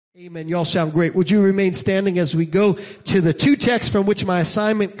Amen. Y'all sound great. Would you remain standing as we go to the two texts from which my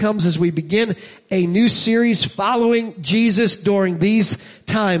assignment comes as we begin a new series following Jesus during these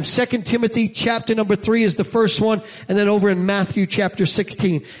times. 2 Timothy chapter number 3 is the first one, and then over in Matthew chapter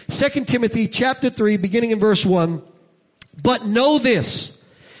 16. 2 Timothy chapter 3 beginning in verse 1. But know this,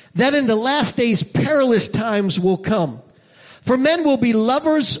 that in the last days perilous times will come. For men will be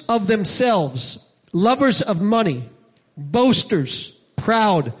lovers of themselves, lovers of money, boasters,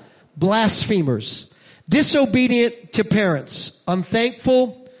 proud, blasphemers, disobedient to parents,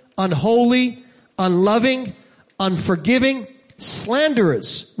 unthankful, unholy, unloving, unforgiving,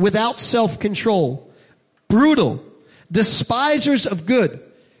 slanderers, without self-control, brutal, despisers of good,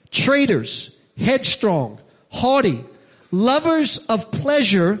 traitors, headstrong, haughty, lovers of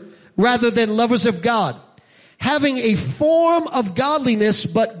pleasure rather than lovers of God, having a form of godliness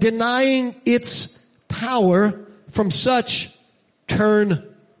but denying its power. From such turn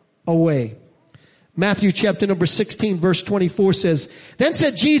away. Matthew chapter number 16 verse 24 says, Then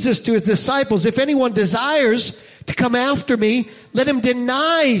said Jesus to his disciples, If anyone desires to come after me, let him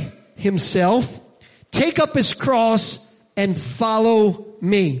deny himself, take up his cross, and follow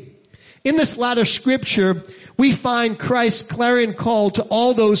me. In this latter scripture, we find Christ's clarion call to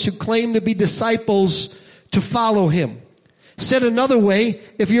all those who claim to be disciples to follow him. Said another way,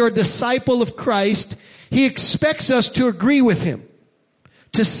 if you're a disciple of Christ, he expects us to agree with him,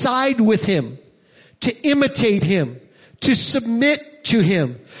 to side with him, to imitate him, to submit to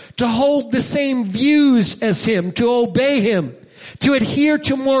him, to hold the same views as him, to obey him, to adhere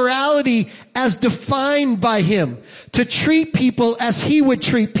to morality as defined by him, to treat people as he would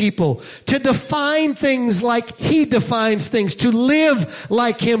treat people, to define things like he defines things, to live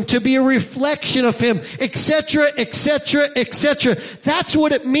like him, to be a reflection of him, etc., etc., etc. That's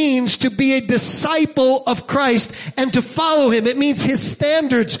what it means to be a disciple of Christ and to follow him. It means his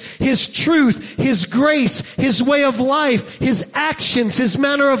standards, his truth, his grace, his way of life, his actions, his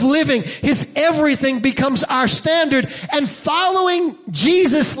manner of living, his everything becomes our standard. And following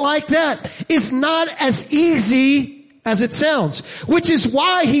Jesus like that is not as easy as it sounds, which is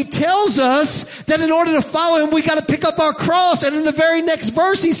why he tells us that in order to follow him, we got to pick up our cross. And in the very next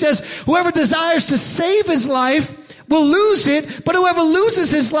verse, he says, whoever desires to save his life will lose it, but whoever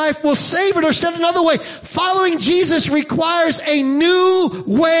loses his life will save it. Or said another way, following Jesus requires a new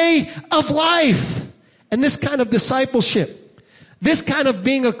way of life. And this kind of discipleship, this kind of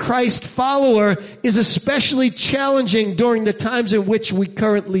being a Christ follower is especially challenging during the times in which we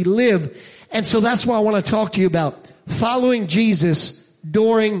currently live. And so that's why I want to talk to you about following Jesus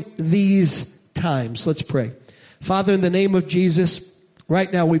during these times. Let's pray. Father, in the name of Jesus,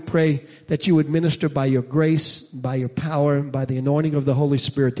 right now we pray that you would minister by your grace, by your power, and by the anointing of the Holy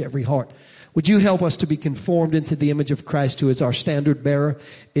Spirit to every heart. Would you help us to be conformed into the image of Christ, who is our standard bearer?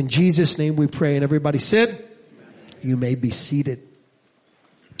 In Jesus' name we pray. And everybody said, you may be seated.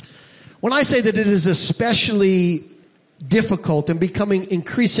 When I say that it is especially difficult and becoming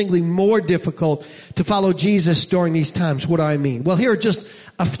increasingly more difficult to follow Jesus during these times, what do I mean? Well, here are just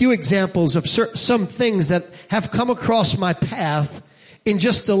a few examples of some things that have come across my path in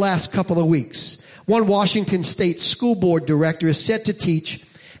just the last couple of weeks. One Washington State school board director is set to teach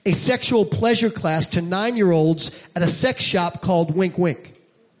a sexual pleasure class to 9-year-olds at a sex shop called Wink Wink.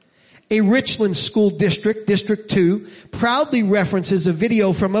 A Richland school district, District 2, proudly references a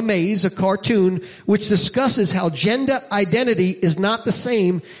video from Amaze, a cartoon, which discusses how gender identity is not the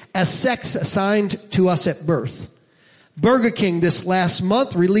same as sex assigned to us at birth. Burger King this last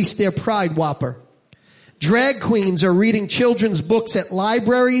month released their Pride Whopper. Drag queens are reading children's books at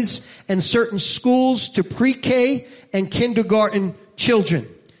libraries and certain schools to pre-K and kindergarten children.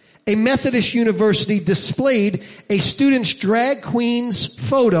 A Methodist university displayed a student's drag queen's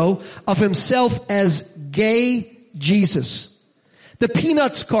photo of himself as gay Jesus. The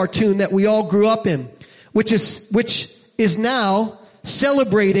Peanuts cartoon that we all grew up in, which is now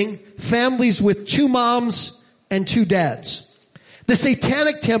celebrating families with 2 moms and 2 dads. The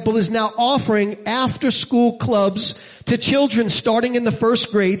Satanic Temple is now offering after-school clubs to children starting in the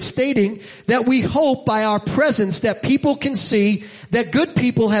 1st grade, stating that we hope by our presence that people can see that good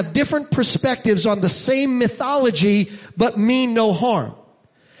people have different perspectives on the same mythology but mean no harm.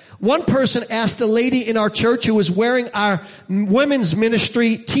 One person asked a lady in our church who was wearing our women's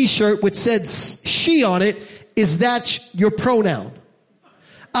ministry t-shirt which said she on it, is that your pronoun?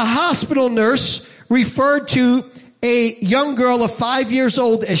 A hospital nurse referred to a young girl of 5 years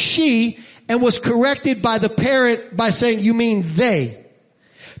old as she and was corrected by the parent by saying, you mean they.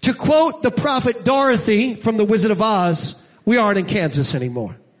 To quote the prophet Dorothy from The Wizard of Oz, we aren't in Kansas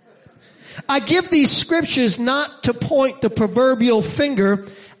anymore. I give these scriptures not to point the proverbial finger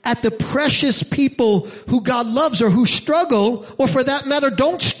at the precious people who God loves or who struggle, or for that matter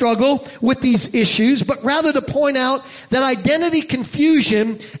don't struggle with these issues, but rather to point out that identity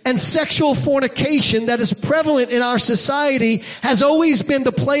confusion and sexual fornication that is prevalent in our society has always been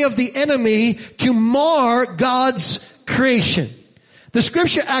the play of the enemy to mar God's creation. The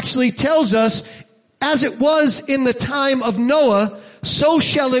scripture actually tells us, as it was in the time of Noah, so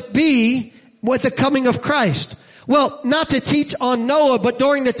shall it be with the coming of Christ. Well, not to teach on Noah, but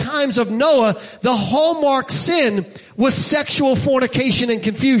during the times of Noah, the hallmark sin was sexual fornication and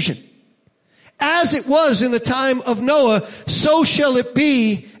confusion. As it was in the time of Noah, so shall it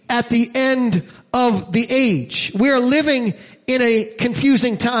be at the end of the age. We are living in a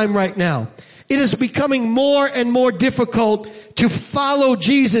confusing time right now. It is becoming more and more difficult to follow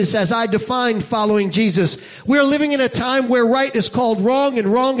Jesus as I define following Jesus. We're living in a time where right is called wrong and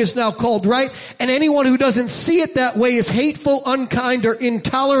wrong is now called right. And anyone who doesn't see it that way is hateful, unkind, or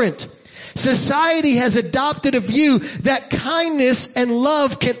intolerant. Society has adopted a view that kindness and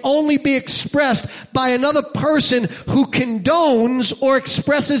love can only be expressed by another person who condones or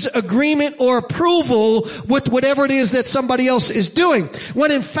expresses agreement or approval with whatever it is that somebody else is doing.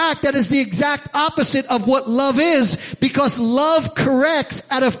 When in fact that is the exact opposite of what love is, because love corrects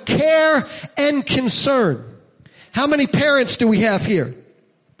out of care and concern. How many parents do we have here?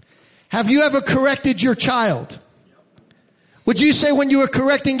 Have you ever corrected your child? Would you say when you were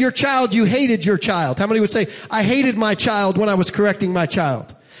correcting your child, you hated your child? How many would say, I hated my child when I was correcting my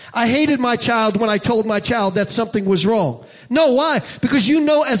child? I hated my child when I told my child that something was wrong. No, why? Because you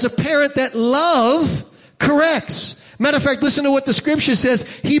know as a parent that love corrects. Matter of fact, listen to what the scripture says.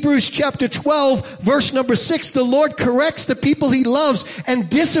 Hebrews chapter 12, verse number 6. The Lord corrects the people he loves and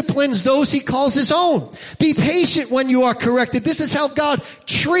disciplines those he calls his own. Be patient when you are corrected. This is how God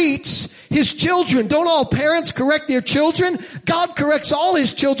treats his children. Don't all parents correct their children? God corrects all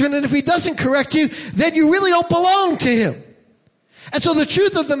his children, and if he doesn't correct you, then you really don't belong to him. And so the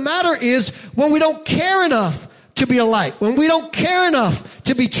truth of the matter is, when we don't care enough to be a light, when we don't care enough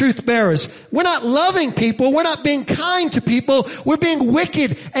to be truth bearers, we're not loving people, we're not being kind to people, we're being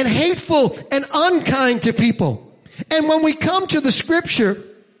wicked and hateful and unkind to people. And when we come to the scripture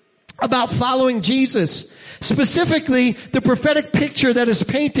about following Jesus, specifically the prophetic picture that is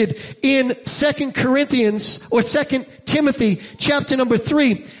painted in 2 Corinthians or 2 Timothy chapter number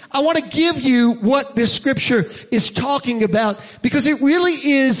 3, I want to give you what this scripture is talking about, because it really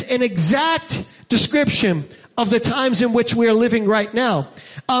is an exact description of the times in which we are living right now.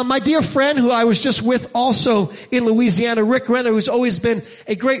 My dear friend who I was just with also in Louisiana, Rick Renner, who's always been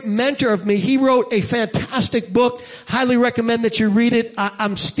a great mentor of me, he wrote a fantastic book. Highly recommend that you read it.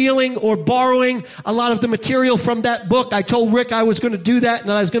 I'm stealing or borrowing a lot of the material from that book. I told Rick I was going to do that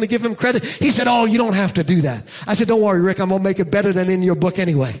and I was going to give him credit. He said, oh, you don't have to do that. I said, don't worry, Rick, I'm going to make it better than in your book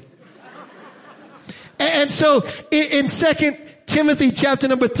anyway. And so in 2 Timothy chapter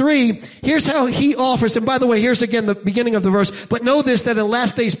number 3, here's how he offers, and by the way, here's again the beginning of the verse, but know this, that in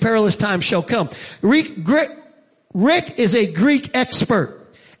last days perilous times shall come. Rick is a Greek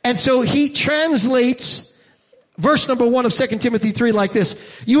expert, and so he translates verse number 1 of 2 Timothy 3 like this.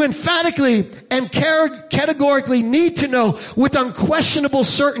 You emphatically and categorically need to know with unquestionable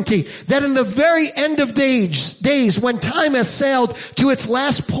certainty that in the very end of days, when time has sailed to its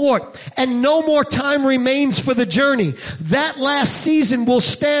last port and no more time remains for the journey, that last season will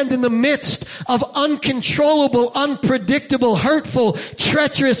stand in the midst of uncontrollable, unpredictable, hurtful,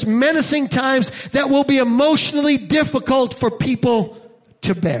 treacherous, menacing times that will be emotionally difficult for people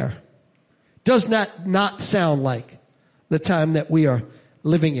to bear. Does not sound like the time that we are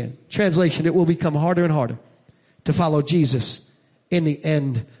living in. Translation, it will become harder and harder to follow Jesus in the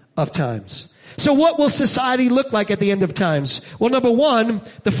end of times. So what will society look like at the end of times? Well, number one,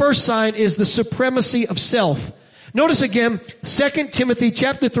 the first sign is the supremacy of self. Notice again, 2 Timothy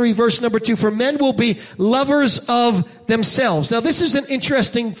chapter 3, verse number 2, for men will be lovers of themselves. Now this is an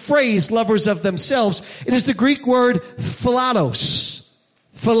interesting phrase, lovers of themselves. It is the Greek word philatos.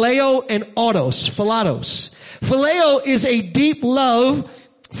 Phileo and autos, philatos. Phileo is a deep love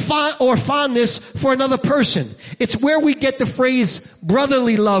or fondness for another person. It's where we get the phrase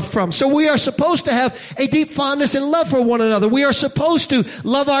brotherly love from. So we are supposed to have a deep fondness and love for one another. We are supposed to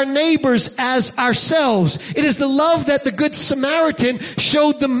love our neighbors as ourselves. It is the love that the Good Samaritan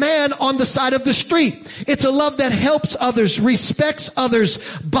showed the man on the side of the street. It's a love that helps others, respects others,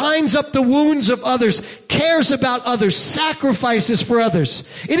 binds up the wounds of others, cares about others, sacrifices for others.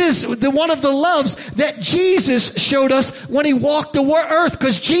 It is one of the loves that Jesus showed us when he walked the earth,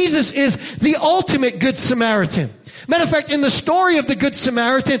 because Jesus is the ultimate Good Samaritan. Matter of fact, in the story of the Good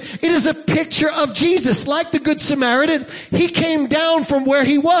Samaritan, it is a picture of Jesus. Like the Good Samaritan, he came down from where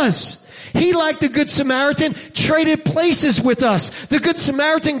he was. He, like the Good Samaritan, traded places with us. The Good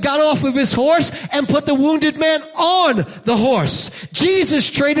Samaritan got off of his horse and put the wounded man on the horse. Jesus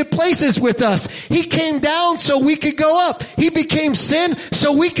traded places with us. He came down so we could go up. He became sin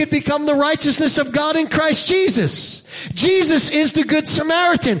so we could become the righteousness of God in Christ Jesus. Jesus is the Good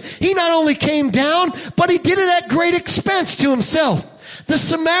Samaritan. He not only came down, but he did it at great expense to himself. The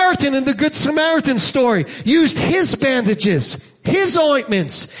Samaritan in the Good Samaritan story used his bandages, his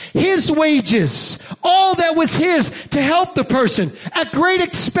ointments, his wages, all that was his to help the person at great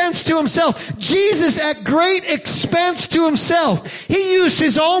expense to himself. Jesus at great expense to himself. He used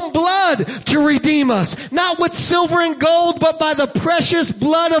his own blood to redeem us. Not with silver and gold, but by the precious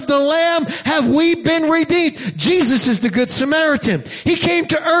blood of the Lamb have we been redeemed. Jesus is the Good Samaritan. He came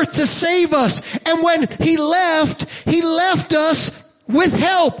to earth to save us. And when he left us with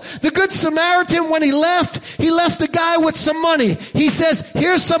help. The Good Samaritan, when he left the guy with some money. He says,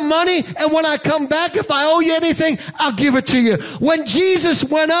 here's some money, and when I come back, if I owe you anything, I'll give it to you. When Jesus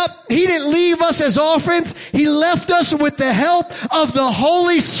went up, he didn't leave us as orphans. He left us with the help of the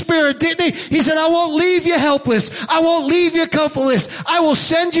Holy Spirit, didn't he? He said, I won't leave you helpless. I won't leave you comfortless. I will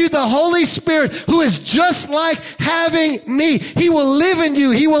send you the Holy Spirit, who is just like having me. He will live in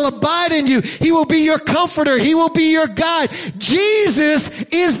you. He will abide in you. He will be your comforter. He will be your guide. Jesus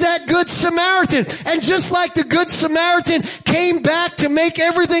is that Good Samaritan. And just like the Good Samaritan came back to make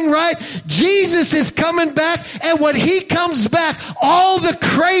everything right, Jesus is coming back, and when he comes back, all the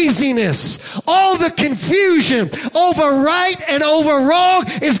craziness, all the confusion over right and over wrong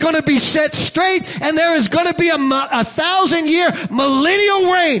is going to be set straight, and there is going to be a 1,000-year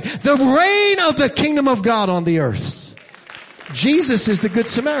millennial reign, the reign of the kingdom of God on the earth. Jesus is the Good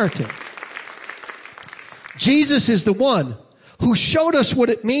Samaritan. Jesus is the one who showed us what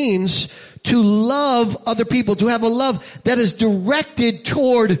it means to love other people, to have a love that is directed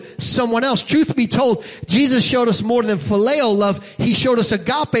toward someone else. Truth be told, Jesus showed us more than phileo love. He showed us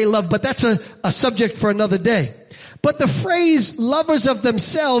agape love, but that's a subject for another day. But the phrase lovers of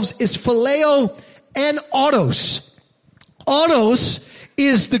themselves is phileo and autos. Autos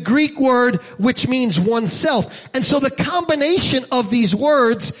is the Greek word which means oneself. And so the combination of these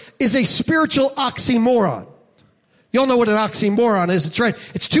words is a spiritual oxymoron. You all know what an oxymoron is. It's right.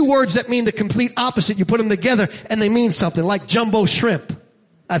 It's two words that mean the complete opposite. You put them together and they mean something, like jumbo shrimp.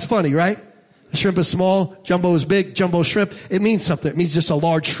 That's funny, right? A shrimp is small, jumbo is big, jumbo shrimp. It means something. It means just a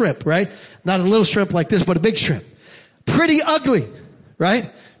large shrimp, right? Not a little shrimp like this, but a big shrimp. Pretty ugly,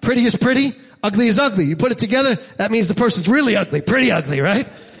 right? Pretty is pretty, ugly is ugly. You put it together, that means the person's really ugly, pretty ugly, right?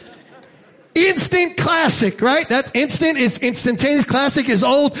 Instant classic, right? That's instant is instantaneous. Classic is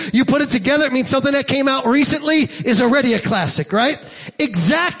old. You put it together, it means something that came out recently is already a classic, right?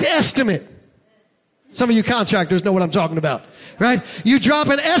 Exact estimate. Some of you contractors know what I'm talking about, right? You drop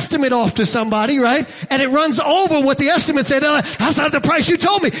an estimate off to somebody, right? And it runs over what the estimate said. They're like, that's not the price you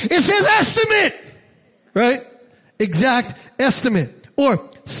told me. It says estimate, right? Exact estimate. Or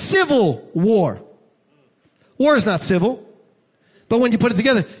civil war. War is not civil. But when you put it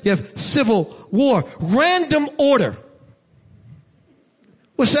together, you have civil war. Random order.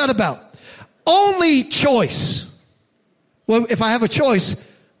 What's that about? Only choice. Well, if I have a choice,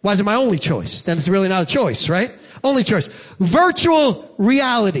 why is it my only choice? Then it's really not a choice, right? Only choice. Virtual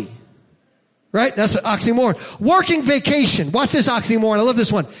reality. Right? That's an oxymoron. Working vacation. Watch this oxymoron. I love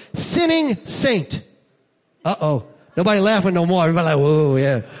this one. Sinning saint. Uh-oh. Nobody laughing no more. Everybody like, whoa,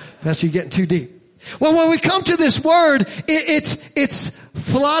 yeah. Pastor, you're getting too deep. Well, when we come to this word, it's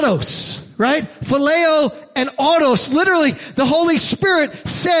philanos, right? Phileo and autos. Literally, the Holy Spirit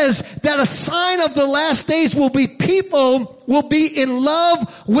says that a sign of the last days will be people will be in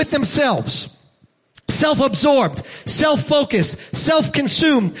love with themselves. Self-absorbed, self-focused,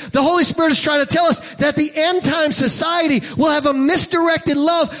 self-consumed. The Holy Spirit is trying to tell us that the end-time society will have a misdirected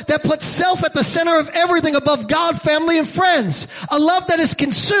love that puts self at the center of everything above God, family, and friends. A love that is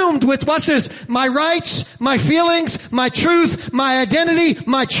consumed with, watch this, my rights, my feelings, my truth, my identity,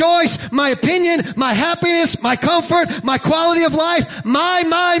 my choice, my opinion, my happiness, my comfort, my quality of life, my.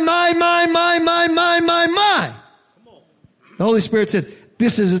 The Holy Spirit said,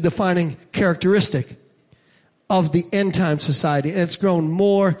 this is a defining characteristic of the end time society. And it's grown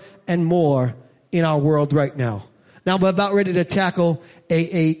more and more in our world right now. Now I'm about ready to tackle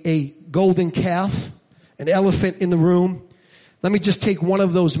a golden calf, an elephant in the room. Let me just take one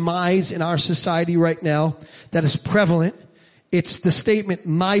of those my's in our society right now that is prevalent. It's the statement,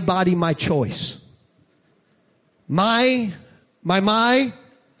 my body, my choice. My.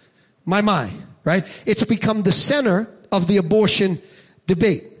 right? It's become the center of the abortion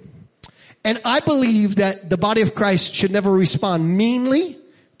debate. And I believe that the body of Christ should never respond meanly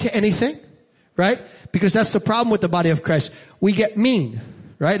to anything, right? Because that's the problem with the body of Christ. We get mean,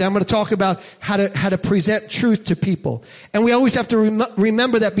 right? And I'm going to talk about how to present truth to people. And we always have to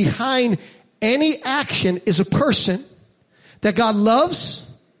remember that behind any action is a person that God loves,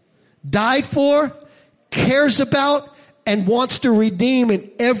 died for, cares about, and wants to redeem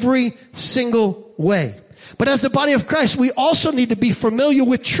in every single way. But as the body of Christ, we also need to be familiar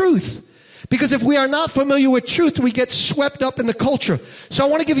with truth. Because if we are not familiar with truth, we get swept up in the culture. So I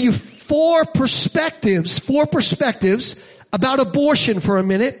want to give you four perspectives about abortion for a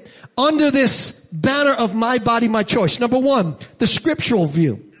minute under this banner of my body, my choice. Number one, the scriptural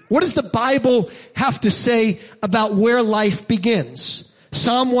view. What does the Bible have to say about where life begins?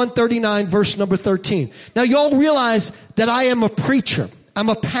 Psalm 139 verse number 13. Now you all realize that I am a preacher. I'm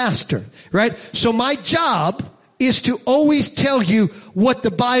a pastor, right? So my job is to always tell you what the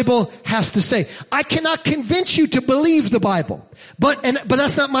Bible has to say. I cannot convince you to believe the Bible, but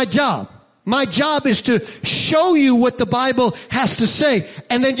that's not my job. My job is to show you what the Bible has to say,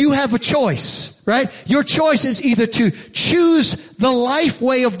 and then you have a choice, right? Your choice is either to choose the life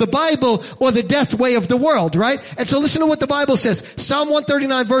way of the Bible or the death way of the world, right? And so listen to what the Bible says. Psalm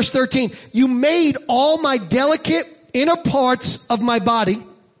 139 verse 13. You made all my delicate inner parts of my body,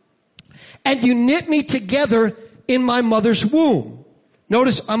 and you knit me together in my mother's womb.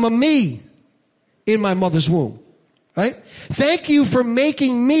 Notice I'm a me in my mother's womb, right? Thank you for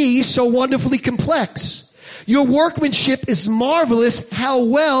making me so wonderfully complex. Your workmanship is marvelous. How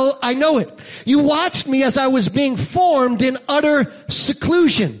well I know it. You watched me as I was being formed in utter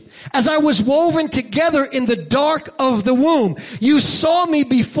seclusion. As I was woven together in the dark of the womb. You saw me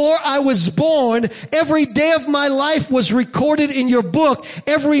before I was born. Every day of my life was recorded in your book.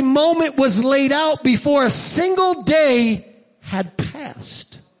 Every moment was laid out before a single day had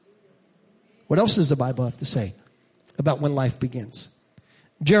passed. What else does the Bible have to say about when life begins?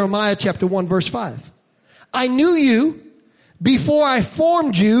 Jeremiah chapter 1 verse 5. I knew you before I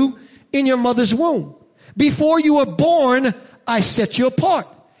formed you in your mother's womb. Before you were born, I set you apart.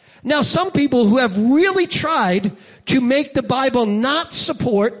 Now, some people who have really tried to make the Bible not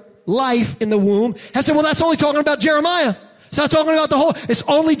support life in the womb have said, well, that's only talking about Jeremiah. It's not talking about the whole, it's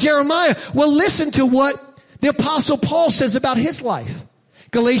only Jeremiah. Well, listen to what the Apostle Paul says about his life.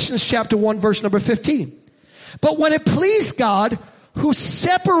 Galatians chapter 1 verse number 15. But when it pleased God, who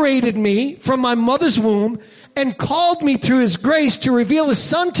separated me from my mother's womb and called me through his grace to reveal his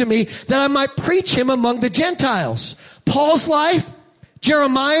son to me that I might preach him among the Gentiles. Paul's life,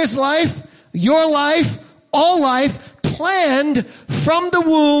 Jeremiah's life, your life, all life, planned from the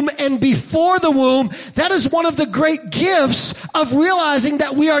womb and before the womb. That is one of the great gifts of realizing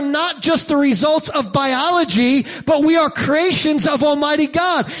that we are not just the results of biology, but we are creations of Almighty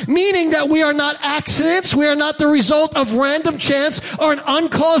God. Meaning that we are not accidents, we are not the result of random chance or an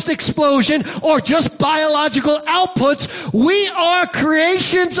uncaused explosion or just biological outputs. We are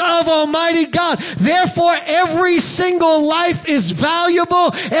creations of Almighty God. Therefore, every single life is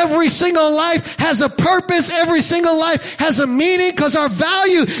valuable. Every single life has a purpose. Every single life has a meaning, because our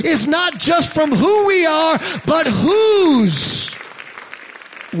value is not just from who we are, but whose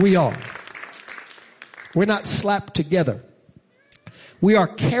we are. We're not slapped together. We are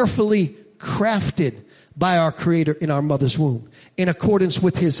carefully crafted by our Creator in our mother's womb in accordance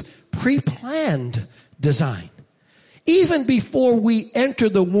with His pre-planned design. Even before we enter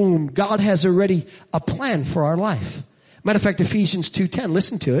the womb, God has already a plan for our life. Matter of fact, Ephesians 2:10,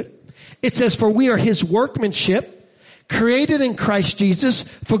 listen to it. It says, for we are His workmanship, created in Christ Jesus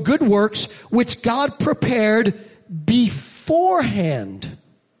for good works, which God prepared beforehand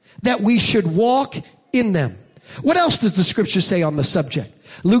that we should walk in them. What else does the scripture say on the subject?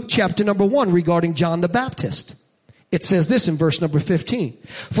 Luke chapter number 1 regarding John the Baptist. It says this in verse number 15.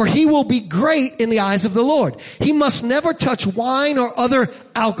 For he will be great in the eyes of the Lord. He must never touch wine or other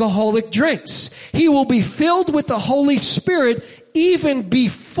alcoholic drinks. He will be filled with the Holy Spirit even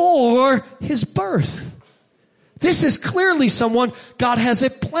before his birth. This is clearly someone God has a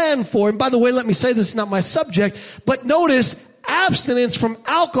plan for. And by the way, let me say this is not my subject, but notice abstinence from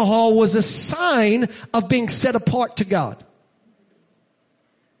alcohol was a sign of being set apart to God.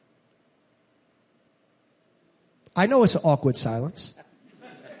 I know it's an awkward silence.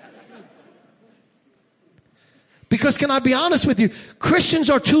 Because can I be honest with you? Christians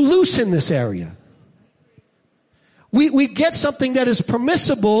are too loose in this area. We get something that is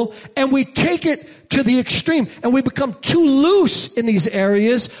permissible and we take it to the extreme, and we become too loose in these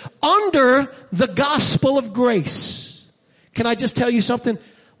areas under the gospel of grace. Can I just tell you something?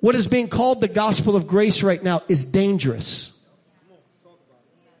 What is being called the gospel of grace right now is dangerous.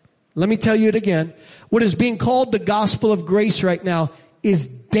 Let me tell you it again. What is being called the gospel of grace right now is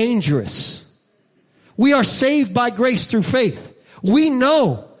dangerous. We are saved by grace through faith. We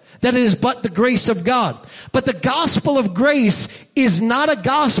know that it is but the grace of God. But the gospel of grace is not a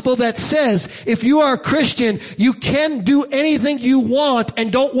gospel that says if you are a Christian, you can do anything you want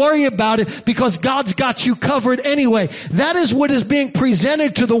and don't worry about it because God's got you covered anyway. That is what is being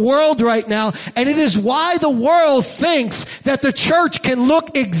presented to the world right now, and it is why the world thinks that the church can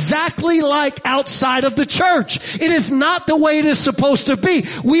look exactly like outside of the church. It is not the way it is supposed to be.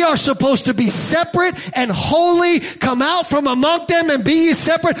 We are supposed to be separate and holy, come out from among them and be ye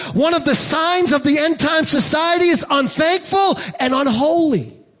separate. One of the signs of the end time society is unthankful and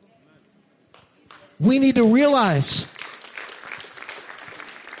unholy. We need to realize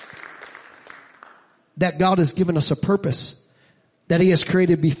that God has given us a purpose that He has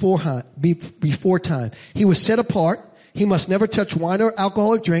created before time. He was set apart. He must never touch wine or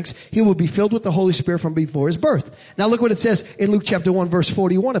alcoholic drinks. He will be filled with the Holy Spirit from before His birth. Now look what it says in Luke chapter 1 verse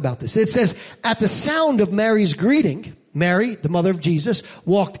 41 about this. It says, at the sound of Mary's greeting, Mary, the mother of Jesus,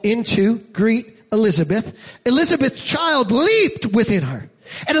 walked in to greet Elizabeth. Elizabeth's child leaped within her.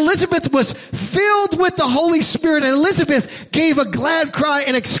 And Elizabeth was filled with the Holy Spirit. And Elizabeth gave a glad cry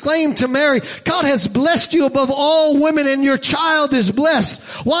and exclaimed to Mary, God has blessed you above all women and your child is blessed.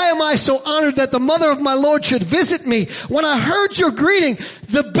 Why am I so honored that the mother of my Lord should visit me? When I heard your greeting,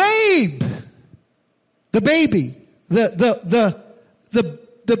 the baby, the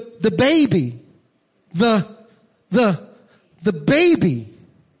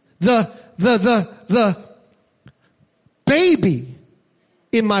baby,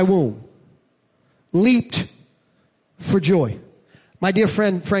 in my womb leaped for joy. My dear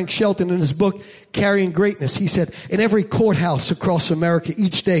friend Frank Shelton, in his book, Carrying Greatness, he said, in every courthouse across America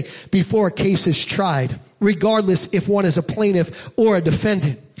each day before a case is tried, regardless if one is a plaintiff or a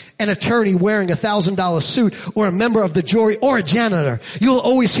defendant, an attorney wearing $1,000 suit or a member of the jury or a janitor, you'll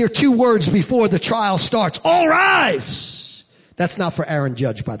always hear two words before the trial starts. All rise. That's not for Aaron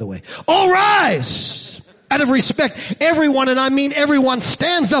Judge, by the way. All rise. Out of respect, everyone, and I mean everyone,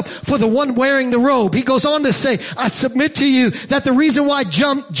 stands up for the one wearing the robe. He goes on to say, I submit to you that the reason why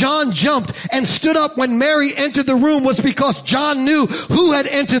John jumped and stood up when Mary entered the room was because John knew who had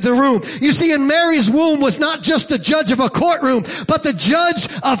entered the room. You see, in Mary's womb was not just the judge of a courtroom, but the judge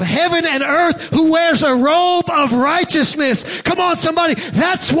of heaven and earth who wears a robe of righteousness. Come on, somebody.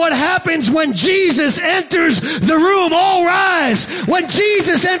 That's what happens when Jesus enters the room. All rise. When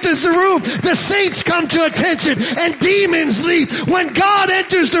Jesus enters the room, the saints come to attention and demons leave. When God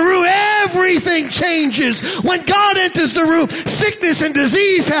enters the room, everything changes. When God enters the room, sickness and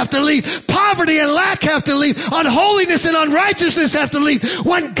disease have to leave. Poverty and lack have to leave. Unholiness and unrighteousness have to leave.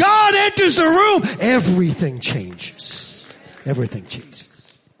 When God enters the room, everything changes. Everything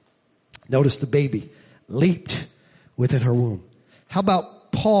changes. Notice the baby leaped within her womb. How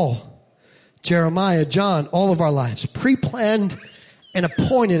about Paul, Jeremiah, John, all of our lives, pre-planned and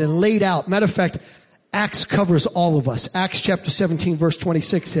appointed and laid out. Matter of fact, Acts covers all of us. Acts chapter 17 verse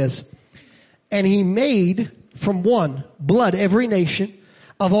 26 says, and He made from one blood every nation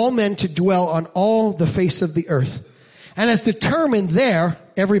of all men to dwell on all the face of the earth, and has determined their,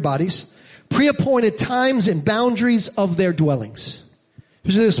 everybody's, pre-appointed times and boundaries of their dwellings.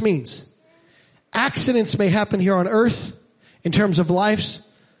 Here's what this means. Accidents may happen here on earth in terms of lives,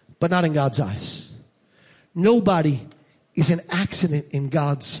 but not in God's eyes. Nobody is an accident in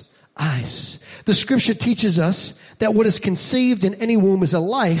God's eyes. The scripture teaches us that what is conceived in any womb is a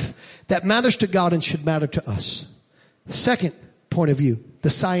life that matters to God and should matter to us. Second point of view, the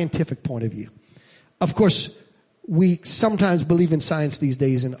scientific point of view. Of course, we sometimes believe in science these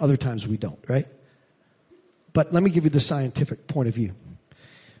days and other times we don't, right? But let me give you the scientific point of view.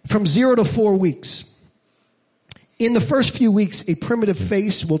 From 0 to 4 weeks, in the first few weeks, a primitive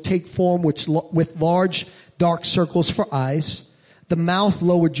face will take form with large dark circles for eyes. The mouth,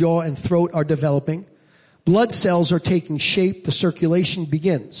 lower jaw, and throat are developing. Blood cells are taking shape. The circulation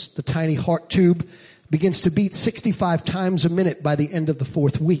begins. The tiny heart tube begins to beat 65 times a minute by the end of the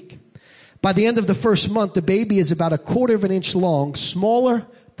 4th week. By the end of the first month, the baby is about 1/4 of an inch long, smaller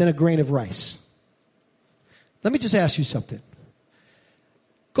than a grain of rice. Let me just ask you something.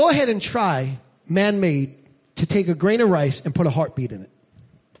 Go ahead and try, man-made, to take a grain of rice and put a heartbeat in it.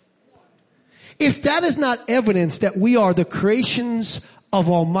 If that is not evidence that we are the creations of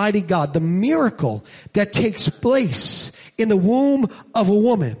Almighty God, the miracle that takes place in the womb of a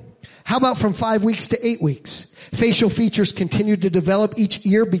woman, How about from 5 weeks to 8 weeks? Facial features continue to develop. Each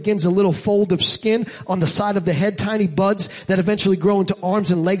ear begins a little fold of skin on the side of the head. Tiny buds that eventually grow into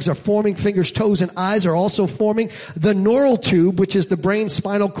arms and legs are forming. Fingers, toes, and eyes are also forming. The neural tube, which is the brain,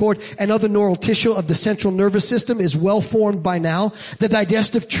 spinal cord, and other neural tissue of the central nervous system, is well formed by now. The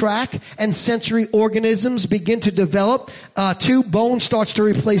digestive tract and sensory organisms begin to develop. Bone starts to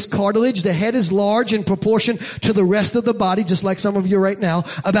replace cartilage. The head is large in proportion to the rest of the body, just like some of you right now.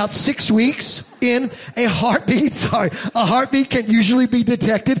 About 6 weeks in, a heartbeat can usually be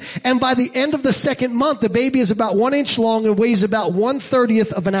detected. And by the end of the second month, the baby is about 1 inch long and weighs about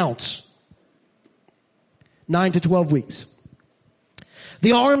 1/30th of an ounce. 9 to 12 weeks.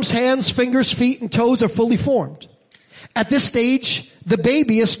 The arms, hands, fingers, feet, and toes are fully formed. At this stage, the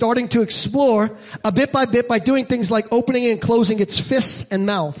baby is starting to explore a bit by doing things like opening and closing its fists and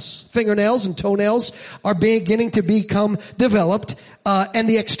mouths. Fingernails and toenails are beginning to become developed, and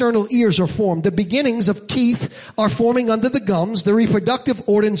the external ears are formed. The beginnings of teeth are forming under the gums. The reproductive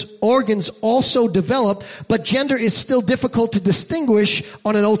organs also develop, but gender is still difficult to distinguish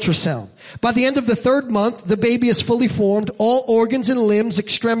on an ultrasound. By the end of the third month, the baby is fully formed. All organs and limbs,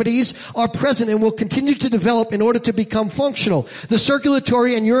 extremities are present and will continue to develop in order to become functional. The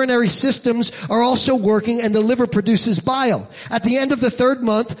circulatory and urinary systems are also working, and the liver produces bile. At the end of the third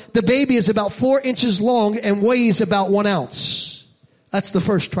month, the baby is about 4 inches long and weighs about 1 ounce. That's the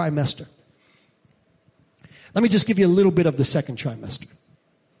first trimester. Let me just give you a little bit of the second trimester.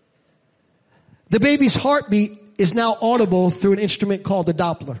 The baby's heartbeat is now audible through an instrument called a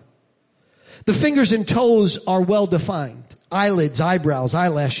Doppler. The fingers and toes are well defined. Eyelids, eyebrows,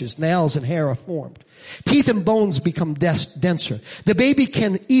 eyelashes, nails, and hair are formed. Teeth and bones become denser. The baby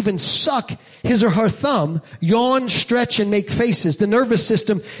can even suck his or her thumb, yawn, stretch, and make faces. The nervous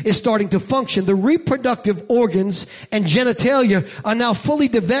system is starting to function. The reproductive organs and genitalia are now fully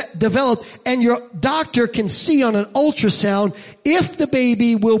developed, and your doctor can see on an ultrasound if the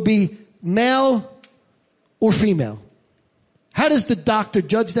baby will be male or female. How does the doctor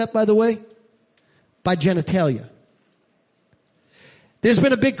judge that, by the way? By genitalia. There's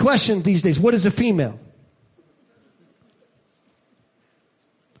been a big question these days. What is a female?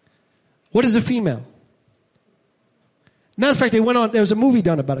 What is a female? Matter of fact, there was a movie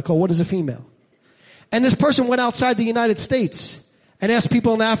done about it called What is a Female? And this person went outside the United States and asked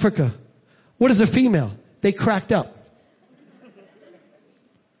people in Africa, what is a female? They cracked up.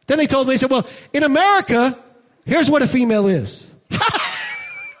 Then they told me, they said, well, in America, here's what a female is.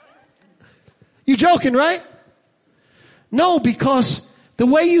 You joking, right? No, because the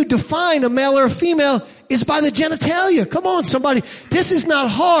way you define a male or a female is by the genitalia. Come on, somebody. This is not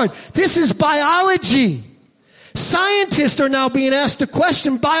hard. This is biology. Scientists are now being asked to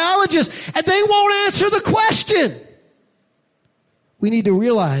question biologists, and they won't answer the question. We need to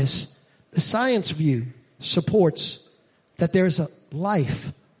realize the science view supports that there's a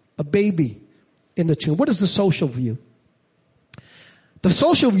life, a baby in the tomb. What is the social view? The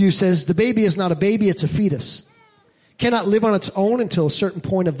social view says the baby is not a baby, it's a fetus. Cannot live on its own until a certain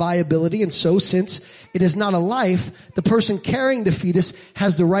point of viability, and so since it is not a life, the person carrying the fetus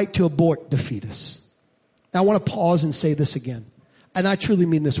has the right to abort the fetus. Now I want to pause and say this again, and I truly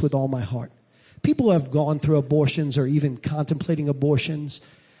mean this with all my heart. People who have gone through abortions or even contemplating abortions,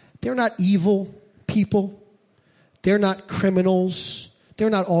 they're not evil people. They're not criminals. They're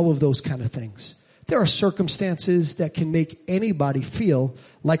not all of those kind of things. There are circumstances that can make anybody feel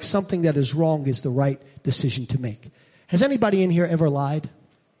like something that is wrong is the right decision to make. Has anybody in here ever lied?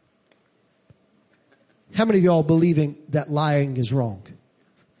 How many of y'all believing that lying is wrong?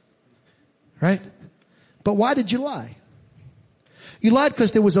 Right? But why did you lie? You lied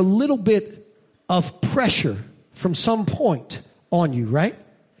because there was a little bit of pressure from some point on you, right?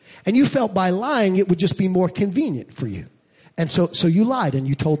 And you felt by lying it would just be more convenient for you. And so you lied and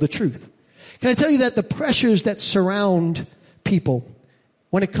you told the truth. Can I tell you that the pressures that surround people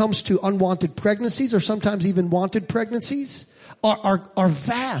when it comes to unwanted pregnancies or sometimes even wanted pregnancies are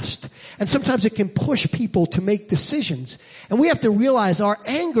vast. And sometimes it can push people to make decisions. And we have to realize our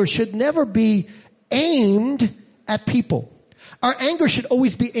anger should never be aimed at people. Our anger should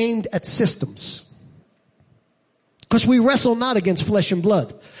always be aimed at systems. Because we wrestle not against flesh and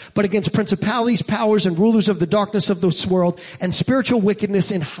blood, but against principalities, powers, and rulers of the darkness of this world and spiritual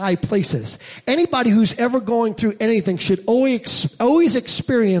wickedness in high places. Anybody who's ever going through anything should always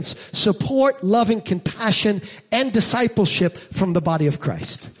experience support, loving compassion, and discipleship from the body of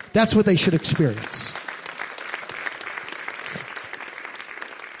Christ. That's what they should experience.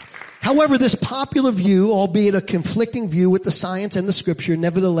 However, this popular view, albeit a conflicting view with the science and the scripture,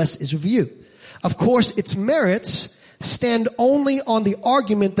 nevertheless is a view. Of course, its merits stand only on the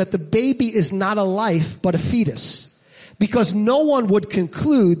argument that the baby is not a life, but a fetus. Because no one would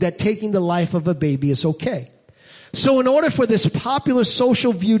conclude that taking the life of a baby is okay. So in order for this popular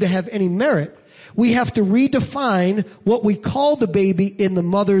social view to have any merit, we have to redefine what we call the baby in the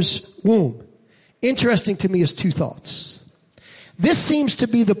mother's womb. Interesting to me is two thoughts. This seems to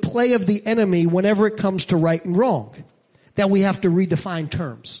be the play of the enemy whenever it comes to right and wrong, that we have to redefine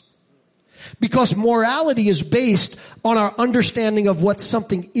terms. Because morality is based on our understanding of what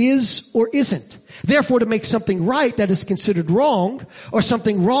something is or isn't. Therefore, to make something right that is considered wrong, or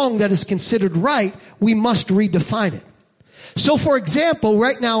something wrong that is considered right, we must redefine it. So, for example,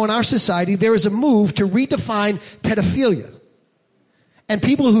 right now in our society, there is a move to redefine pedophilia. And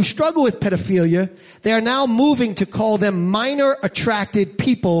people who struggle with pedophilia, they are now moving to call them minor attracted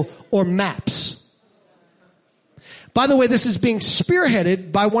people, or MAPS. By the way, this is being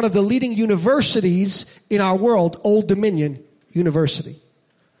spearheaded by one of the leading universities in our world, Old Dominion University,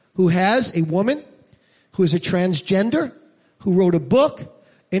 who has a woman who is a transgender who wrote a book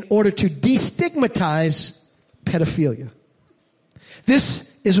in order to destigmatize pedophilia.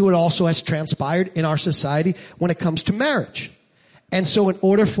 This is what also has transpired in our society when it comes to marriage. And so in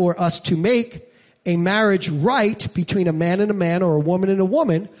order for us to make a marriage right between a man and a man, or a woman and a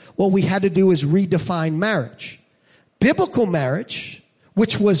woman, what we had to do is redefine marriage. Biblical marriage,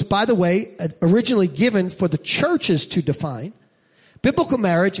 which was, by the way, originally given for the churches to define, biblical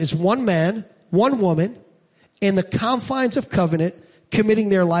marriage is one man, one woman, in the confines of covenant, committing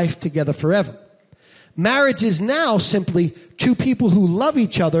their life together forever. Marriage is now simply two people who love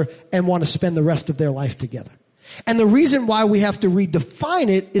each other and want to spend the rest of their life together. And the reason why we have to redefine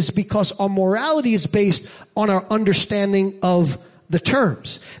it is because our morality is based on our understanding of the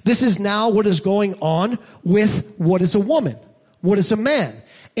terms. This is now what is going on with what is a woman, what is a man.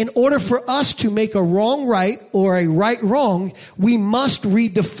 In order for us to make a wrong right or a right wrong, we must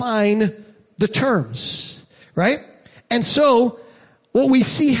redefine the terms, right? And so what we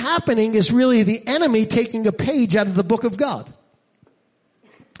see happening is really the enemy taking a page out of the book of God.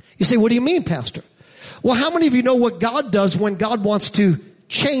 You say, what do you mean, Pastor? Well, how many of you know what God does when God wants to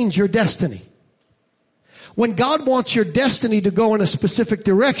change your destiny? When God wants your destiny to go in a specific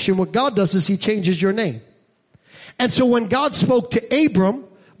direction, what God does is he changes your name. And so when God spoke to Abram,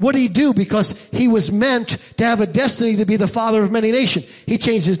 what did he do? Because he was meant to have a destiny to be the father of many nations. He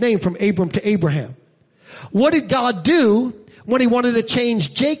changed his name from Abram to Abraham. What did God do when he wanted to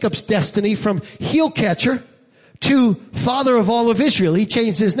change Jacob's destiny from heel catcher to father of all of Israel? He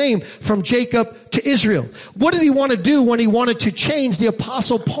changed his name from Jacob to Israel. What did he want to do when he wanted to change the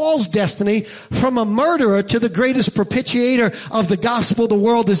apostle Paul's destiny from a murderer to the greatest propitiator of the gospel the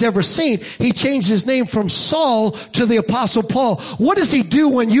world has ever seen? He changed his name from Saul to the apostle Paul. What does he do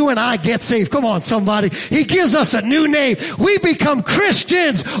when you and I get saved? Come on, somebody. He gives us a new name. We become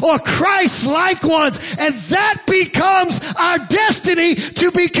Christians, or Christ-like ones, and that becomes our destiny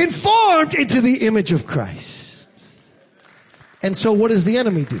to be conformed into the image of Christ. And so what does the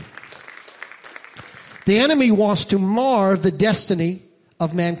enemy do? The enemy wants to mar the destiny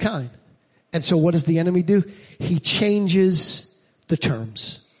of mankind. And so what does the enemy do? He changes the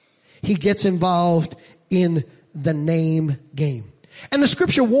terms. He gets involved in the name game. And the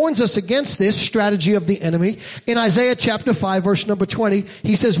scripture warns us against this strategy of the enemy. In Isaiah chapter 5, verse number 20,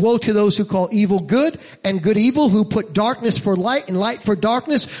 he says, woe to those who call evil good and good evil, who put darkness for light and light for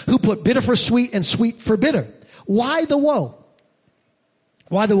darkness, who put bitter for sweet and sweet for bitter. Why the woe?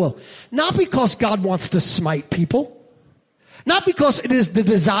 Why the woe? Not because God wants to smite people. Not because it is the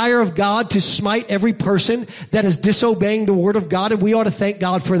desire of God to smite every person that is disobeying the word of God, and we ought to thank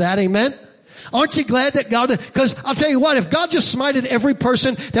God for that. Amen? Aren't you glad that God, because I'll tell you what, if God just smited every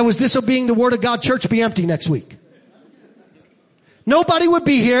person that was disobeying the word of God, church would be empty next week. Nobody would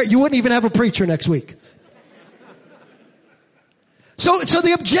be here. You wouldn't even have a preacher next week. So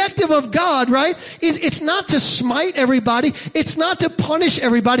the objective of God, right, is it's not to smite everybody. It's not to punish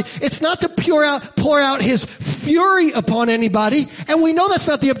everybody. It's not to pour out his fury upon anybody. And we know that's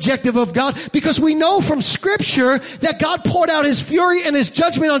not the objective of God, because we know from scripture that God poured out his fury and his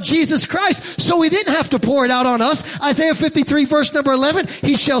judgment on Jesus Christ, so he didn't have to pour it out on us. Isaiah 53 verse number 11,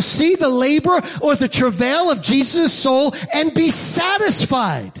 he shall see the labor or the travail of Jesus' soul and be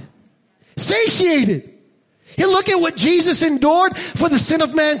satisfied. Satiated. He'll look at what Jesus endured for the sin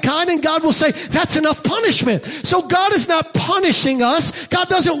of mankind, and God will say, that's enough punishment. So God is not punishing us. God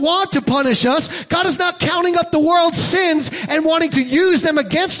doesn't want to punish us. God is not counting up the world's sins and wanting to use them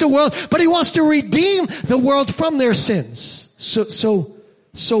against the world, but he wants to redeem the world from their sins. So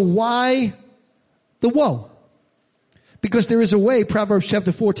why the woe? Because there is a way, Proverbs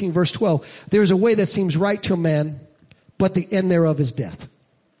chapter 14 verse 12, there is a way that seems right to a man, but the end thereof is death.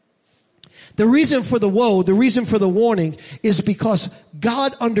 The reason for the woe, the reason for the warning is because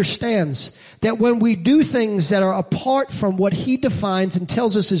God understands that when we do things that are apart from what He defines and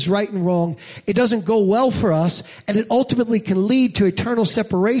tells us is right and wrong, it doesn't go well for us, and it ultimately can lead to eternal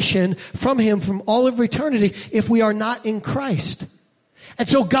separation from Him from all of eternity if we are not in Christ. And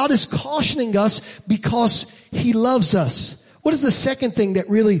so God is cautioning us because He loves us. What is the second thing that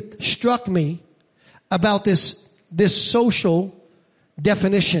really struck me about this social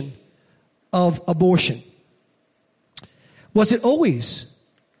definition of abortion? Was it always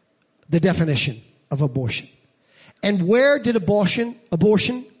the definition of abortion? And where did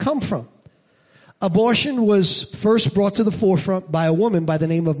abortion come from? Abortion was first brought to the forefront by a woman by the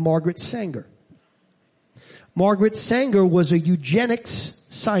name of Margaret Sanger. Margaret Sanger was a eugenics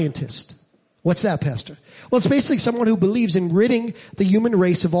scientist. What's that, Pastor? Well, it's basically someone who believes in ridding the human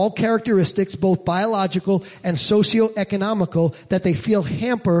race of all characteristics, both biological and socioeconomical, that they feel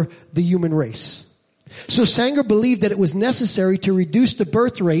hamper the human race. So Sanger believed that it was necessary to reduce the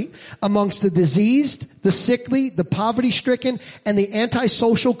birth rate amongst the diseased, the sickly, the poverty-stricken, and the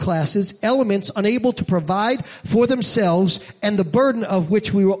antisocial classes, elements unable to provide for themselves and the burden of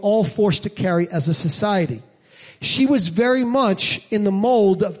which we were all forced to carry as a society. She was very much in the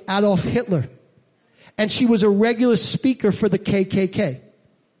mold of Adolf Hitler, and she was a regular speaker for the KKK.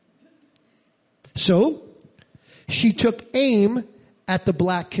 So, she took aim at the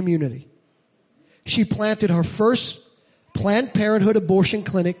black community. She planted her first Planned Parenthood abortion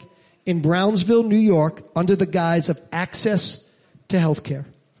clinic in Brownsville, New York, under the guise of access to health care.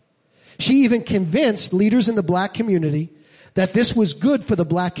 She even convinced leaders in the black community that this was good for the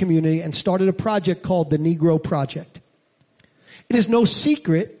black community and started a project called the Negro Project. It is no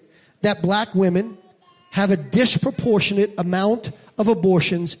secret that black women have a disproportionate amount of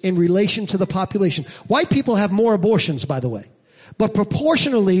abortions in relation to the population. White people have more abortions, by the way. But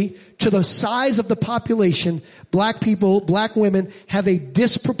proportionally to the size of the population, black people, black women have a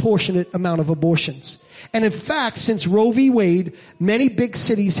disproportionate amount of abortions. And in fact, since Roe v. Wade, many big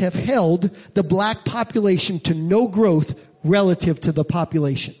cities have held the black population to no growth relative to the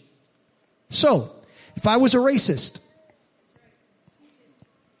population. So, if I was a racist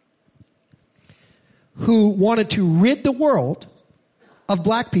who wanted to rid the world of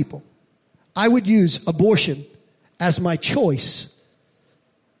black people, I would use abortion as my choice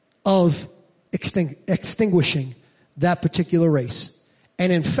of extinguishing that particular race.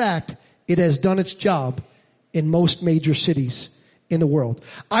 And in fact, it has done its job in most major cities in the world.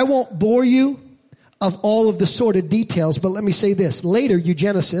 I won't bore you of all of the sordid details, but let me say this. Later,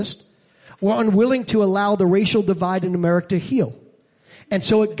 eugenicists were unwilling to allow the racial divide in America to heal. And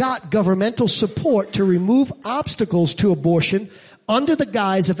so it got governmental support to remove obstacles to abortion under the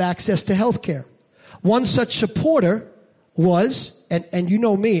guise of access to health care. One such supporter was, and you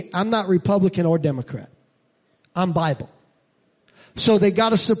know me, I'm not Republican or Democrat. I'm Bible. So they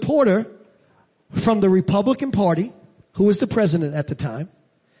got a supporter from the Republican Party, who was the president at the time.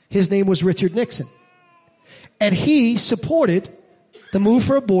 His name was Richard Nixon. And he supported the move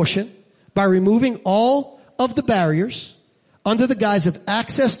for abortion by removing all of the barriers under the guise of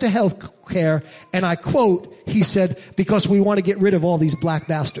access to health care. And I quote, he said, because we want to get rid of all these black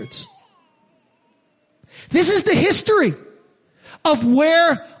bastards. This is the history of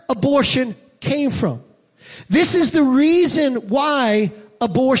where abortion came from. This is the reason why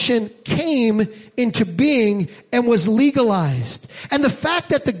abortion came into being and was legalized. And the fact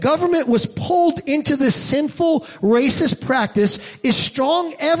that the government was pulled into this sinful, racist practice is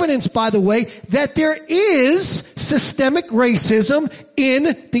strong evidence, by the way, that there is systemic racism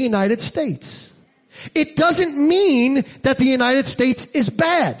in the United States. It doesn't mean that the United States is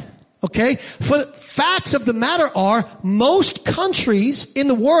bad. Okay? For the facts of the matter are, most countries in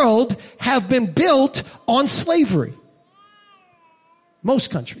the world have been built on slavery. Most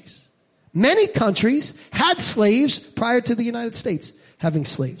countries. Many countries had slaves prior to the United States having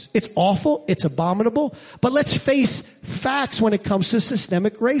slaves. It's awful. It's abominable. But let's face facts when it comes to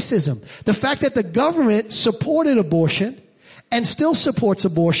systemic racism. The fact that the government supported abortion and still supports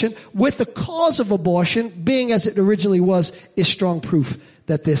abortion with the cause of abortion being as it originally was is strong proof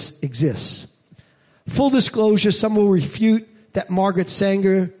that this exists. Full disclosure, some will refute that Margaret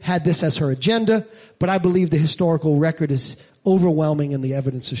Sanger had this as her agenda, but I believe the historical record is overwhelming and the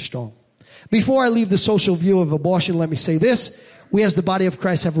evidence is strong. Before I leave the social view of abortion, let me say this. We as the body of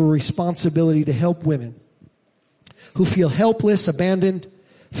Christ have a responsibility to help women who feel helpless, abandoned,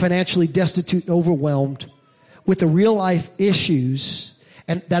 financially destitute, and overwhelmed with the real life issues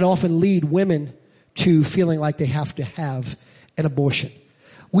and that often lead women to feeling like they have to have an abortion.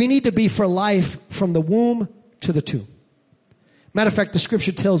 We need to be for life from the womb to the tomb. Matter of fact, the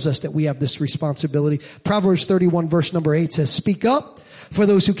scripture tells us that we have this responsibility. Proverbs 31 verse number 8 says, speak up for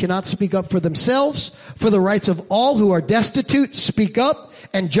those who cannot speak up for themselves, for the rights of all who are destitute, speak up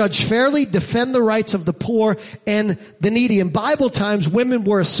and judge fairly, defend the rights of the poor and the needy. In Bible times, women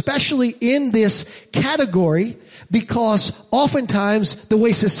were especially in this category because oftentimes the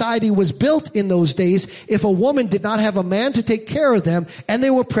way society was built in those days, if a woman did not have a man to take care of them and they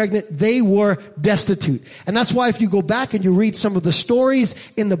were pregnant, they were destitute. And that's why if you go back and you read some of the stories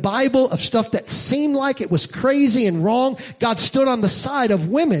in the Bible of stuff that seemed like it was crazy and wrong, God stood on the side of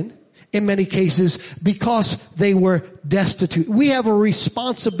women in many cases because they were destitute. We have a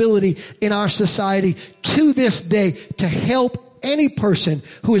responsibility in our society to this day to help any person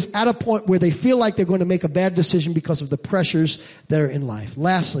who is at a point where they feel like they're going to make a bad decision because of the pressures that are in life.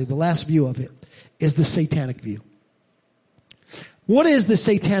 Lastly, the last view of it is the satanic view. What is the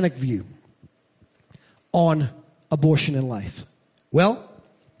satanic view on abortion in life? Well,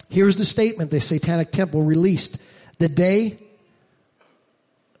 here's the statement the Satanic Temple released the day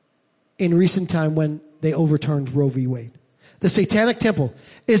in recent time when they overturned Roe v. Wade. The Satanic Temple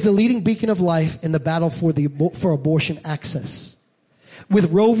is the leading beacon of life in the battle for abortion access.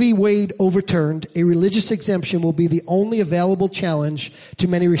 With Roe v. Wade overturned, a religious exemption will be the only available challenge to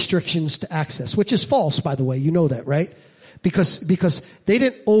many restrictions to access, which is false, by the way. You know that, right? Because they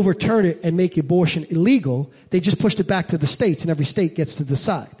didn't overturn it and make abortion illegal. They just pushed it back to the states, and every state gets to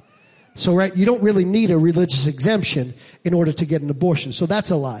decide. So, right, you don't really need a religious exemption in order to get an abortion. So that's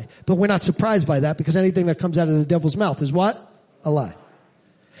a lie. But we're not surprised by that because anything that comes out of the devil's mouth is what? A lie.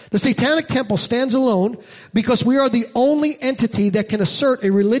 The Satanic Temple stands alone because we are the only entity that can assert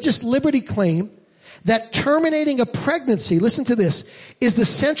a religious liberty claim that terminating a pregnancy, listen to this, is the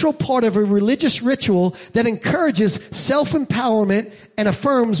central part of a religious ritual that encourages self-empowerment and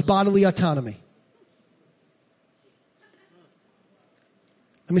affirms bodily autonomy.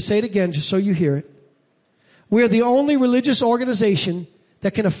 Let me say it again just so you hear it. We are the only religious organization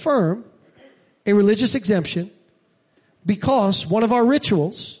that can affirm a religious exemption because one of our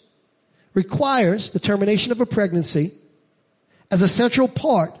rituals requires the termination of a pregnancy as a central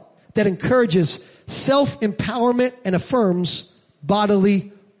part that encourages self-empowerment and affirms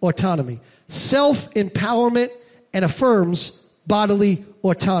bodily autonomy. Self-empowerment and affirms bodily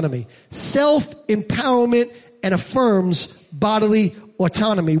autonomy. Self-empowerment and affirms bodily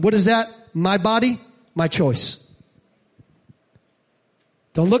autonomy. What is that? My body, my choice.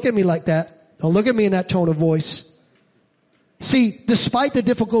 Don't look at me like that. Don't look at me in that tone of voice. See, despite the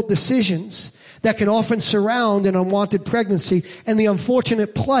difficult decisions that can often surround an unwanted pregnancy and the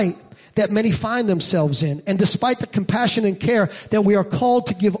unfortunate plight that many find themselves in, and despite the compassion and care that we are called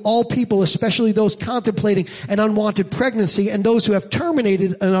to give all people, especially those contemplating an unwanted pregnancy and those who have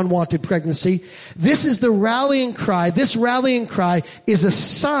terminated an unwanted pregnancy, this is the rallying cry. This rallying cry is a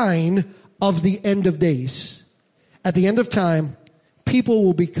sign of the end of days. At the end of time, people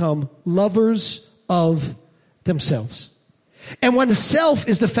will become lovers of themselves. And when the self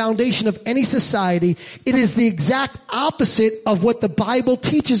is the foundation of any society, it is the exact opposite of what the Bible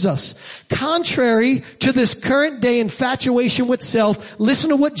teaches us. Contrary to this current day infatuation with self,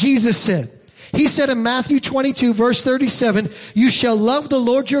 listen to what Jesus said. He said in Matthew 22 verse 37, you shall love the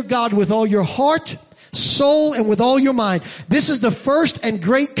Lord your God with all your heart, soul, and with all your mind. This is the first and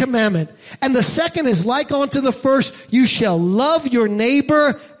great commandment. And the second is like unto the first, you shall love your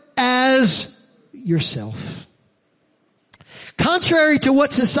neighbor as yourself. Contrary to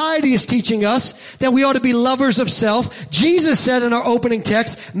what society is teaching us, that we ought to be lovers of self, Jesus said in our opening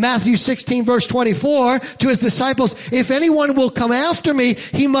text, Matthew 16 verse 24, to his disciples, if anyone will come after me,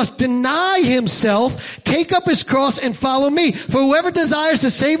 he must deny himself, take up his cross, and follow me. For whoever desires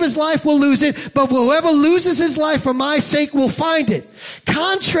to save his life will lose it, but whoever loses his life for my sake will find it.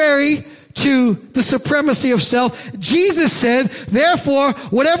 Contrary to the supremacy of self, Jesus said, therefore,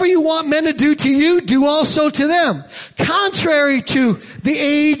 whatever you want men to do to you, do also to them. Contrary to the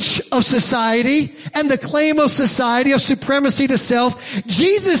age of society and the claim of society of supremacy to self,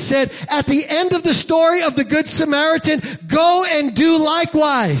 Jesus said at the end of the story of the Good Samaritan, go and do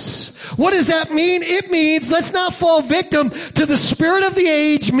likewise. What does that mean? It means let's not fall victim to the spirit of the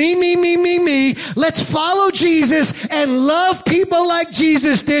age, me, me, me, me, me. Let's follow Jesus and love people like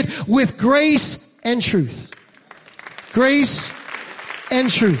Jesus did with grace and truth. Grace and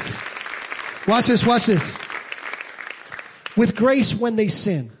truth. Watch this, watch this. With grace when they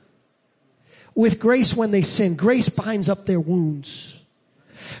sin. With grace when they sin. Grace binds up their wounds.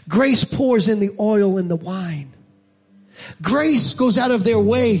 Grace pours in the oil and the wine. Grace goes out of their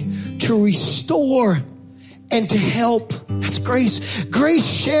way to restore and to help. That's grace. Grace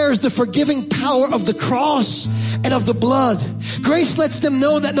shares the forgiving power of the cross and of the blood. Grace lets them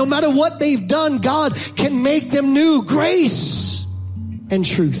know that no matter what they've done, God can make them new. Grace and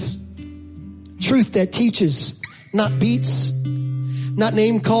truth. Truth that teaches, not beats, not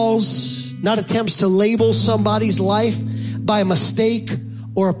name calls, not attempts to label somebody's life by a mistake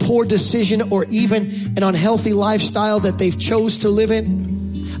or a poor decision or even an unhealthy lifestyle that they've chose to live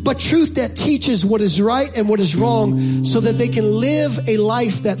in. But truth that teaches what is right and what is wrong so that they can live a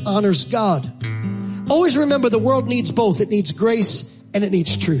life that honors God. Always remember, the world needs both. It needs grace and it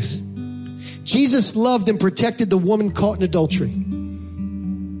needs truth. Jesus loved and protected the woman caught in adultery.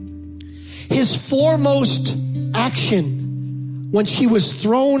 His foremost action when she was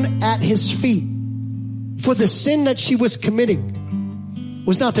thrown at his feet for the sin that she was committing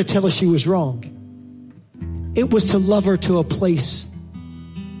was not to tell her she was wrong. It was to love her to a place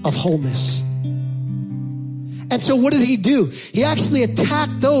of wholeness. And so what did he do? He actually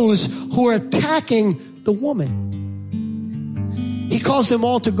attacked those who were attacking the woman. He caused them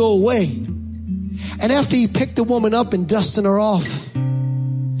all to go away. And after he picked the woman up and dusted her off,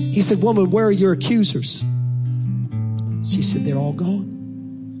 he said, "Woman, where are your accusers?" She said, "They're all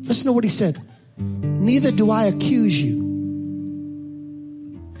gone." Listen to what he said. "Neither do I accuse you."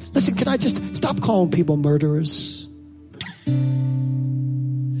 Listen, can I just stop calling people murderers?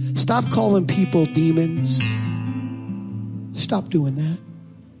 Stop calling people demons. Stop doing that.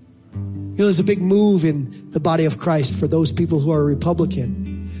 You know, there's a big move in the body of Christ for those people who are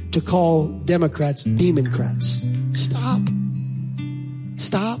Republican to call Democrats democrats. Stop.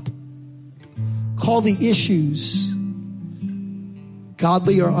 Stop. Call the issues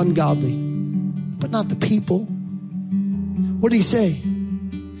godly or ungodly, but not the people. What did he say?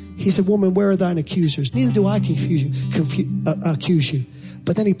 He said, "Woman, where are thine accusers? Neither do I accuse you.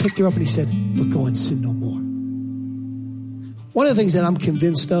 But then he picked her up and he said, "But go and sin no more." One of the things that I'm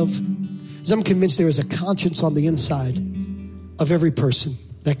convinced of is I'm convinced there is a conscience on the inside of every person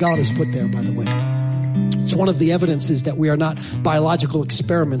that God has put there, by the way. It's one of the evidences that we are not biological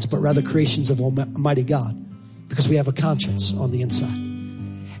experiments, but rather creations of Almighty God, because we have a conscience on the inside.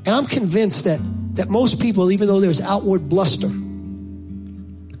 And I'm convinced that most people, even though there's outward bluster,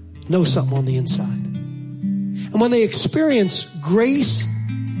 know something on the inside. And when they experience grace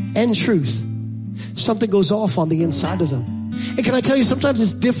and truth, something goes off on the inside of them. And can I tell you, sometimes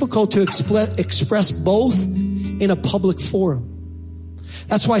it's difficult to express both in a public forum.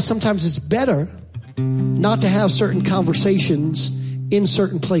 That's why sometimes it's better not to have certain conversations in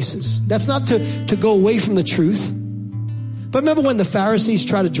certain places. That's not to go away from the truth. But remember when the Pharisees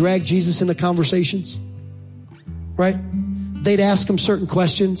try to drag Jesus into conversations? Right? They'd ask him certain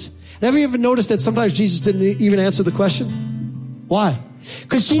questions. Have you ever noticed that sometimes Jesus didn't even answer the question? Why?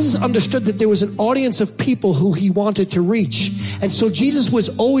 Because Jesus understood that there was an audience of people who he wanted to reach. And so Jesus was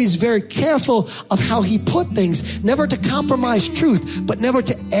always very careful of how he put things, never to compromise truth, but never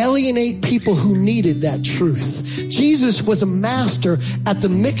to alienate people who needed that truth. Jesus was a master at the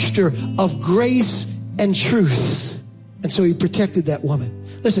mixture of grace and truth. And so he protected that woman.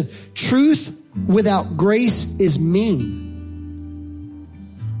 Listen, truth without grace is mean.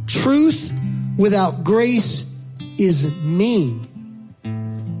 Truth without grace is mean.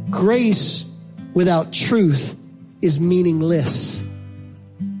 Grace without truth is meaningless.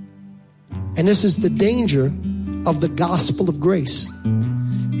 And this is the danger of the gospel of grace.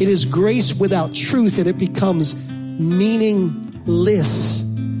 It is grace without truth, and it becomes meaningless,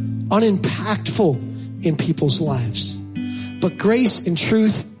 unimpactful in people's lives. But grace and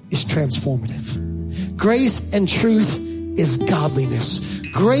truth is transformative. Grace and truth is godliness.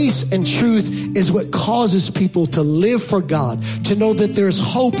 Grace and truth is what causes people to live for God, to know that there's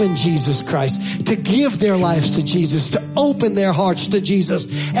hope in Jesus Christ, to give their lives to Jesus, to open their hearts to Jesus.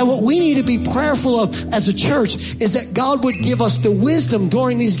 And what we need to be prayerful of as a church is that God would give us the wisdom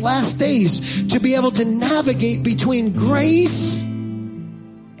during these last days to be able to navigate between grace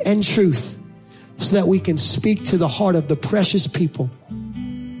and truth so that we can speak to the heart of the precious people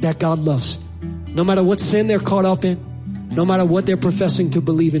that God loves. No matter what sin they're caught up in, no matter what they're professing to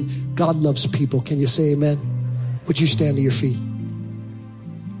believe in, God loves people. Can you say amen? Would you stand to your feet?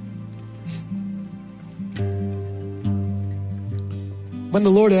 When the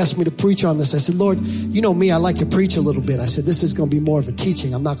Lord asked me to preach on this, I said, Lord, you know me, I like to preach a little bit. I said, this is going to be more of a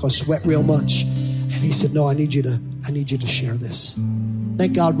teaching. I'm not going to sweat real much. And he said, no, I need you to share this.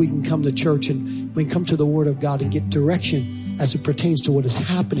 Thank God we can come to church and we can come to the Word of God and get direction as it pertains to what is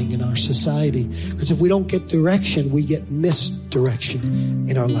happening in our society. Because if we don't get direction, we get misdirection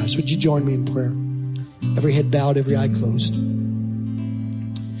in our lives. Would you join me in prayer? Every head bowed, every eye closed.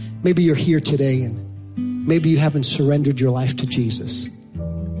 Maybe you're here today and maybe you haven't surrendered your life to Jesus.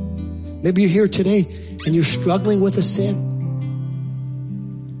 Maybe you're here today and you're struggling with a sin,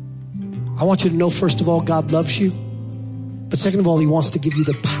 I want you to know, first of all, God loves you. But second of all, he wants to give you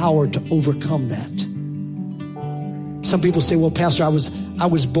the power to overcome that. Some people say, well, Pastor, I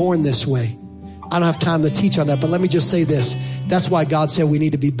was born this way. I don't have time to teach on that, but let me just say this. That's why God said we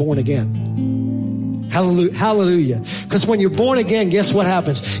need to be born again. Hallelujah. Hallelujah. Because when you're born again, guess what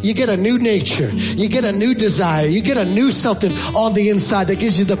happens? You get a new nature. You get a new desire. You get a new something on the inside that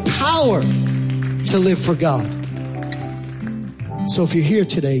gives you the power to live for God. So if you're here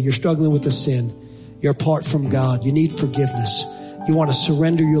today, you're struggling with a sin, you're apart from God, you need forgiveness, you want to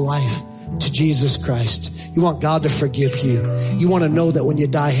surrender your life to Jesus Christ, you want God to forgive you, you want to know that when you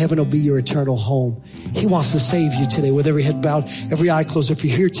die, heaven will be your eternal home. He wants to save you today with every head bowed, every eye closed. If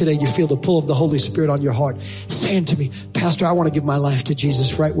you're here today, you feel the pull of the Holy Spirit on your heart, saying to me, Pastor, I want to give my life to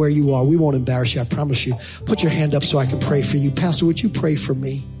Jesus right where you are. We won't embarrass you, I promise you. Put your hand up so I can pray for you. Pastor, would you pray for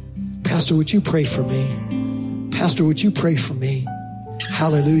me? Pastor, would you pray for me? Pastor, would you pray for me?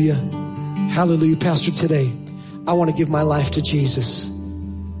 Hallelujah. Hallelujah. Pastor, today, I want to give my life to Jesus.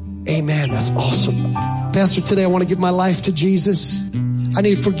 Amen. That's awesome. Pastor, today I want to give my life to Jesus. I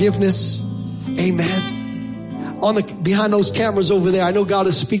need forgiveness. Amen. Behind those cameras over there, I know God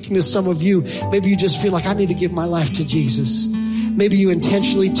is speaking to some of you. Maybe you just feel like I need to give my life to Jesus. Maybe you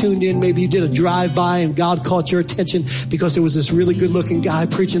intentionally tuned in. Maybe you did a drive-by and God caught your attention because there was this really good-looking guy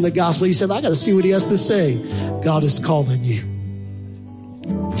preaching the gospel. You said, I got to see what he has to say. God is calling you.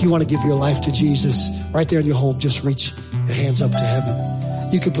 If you want to give your life to Jesus, right there in your home, just reach your hands up to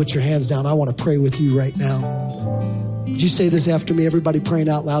heaven. You can put your hands down. I want to pray with you right now. Would you say this after me? Everybody praying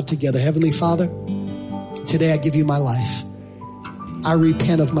out loud together. Heavenly Father, today I give you my life. I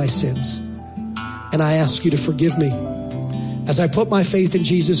repent of my sins, and I ask you to forgive me as I put my faith in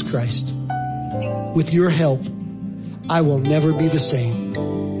Jesus Christ. With your help, I will never be the same.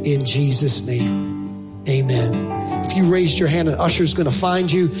 In Jesus' name, amen. If you raised your hand, an usher is going to find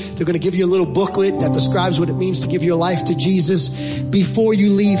you. They're going to give you a little booklet that describes what it means to give your life to Jesus. Before you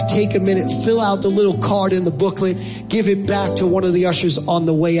leave, take a minute, fill out the little card in the booklet, give it back to one of the ushers on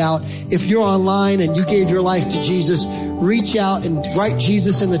the way out. If you're online and you gave your life to Jesus, reach out and write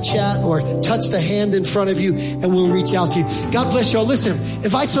Jesus in the chat or touch the hand in front of you and we'll reach out to you. God bless y'all. Listen,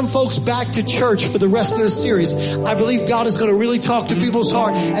 invite some folks back to church for the rest of this series. I believe God is going to really talk to people's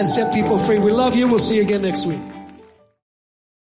heart and set people free. We love you. We'll see you again next week.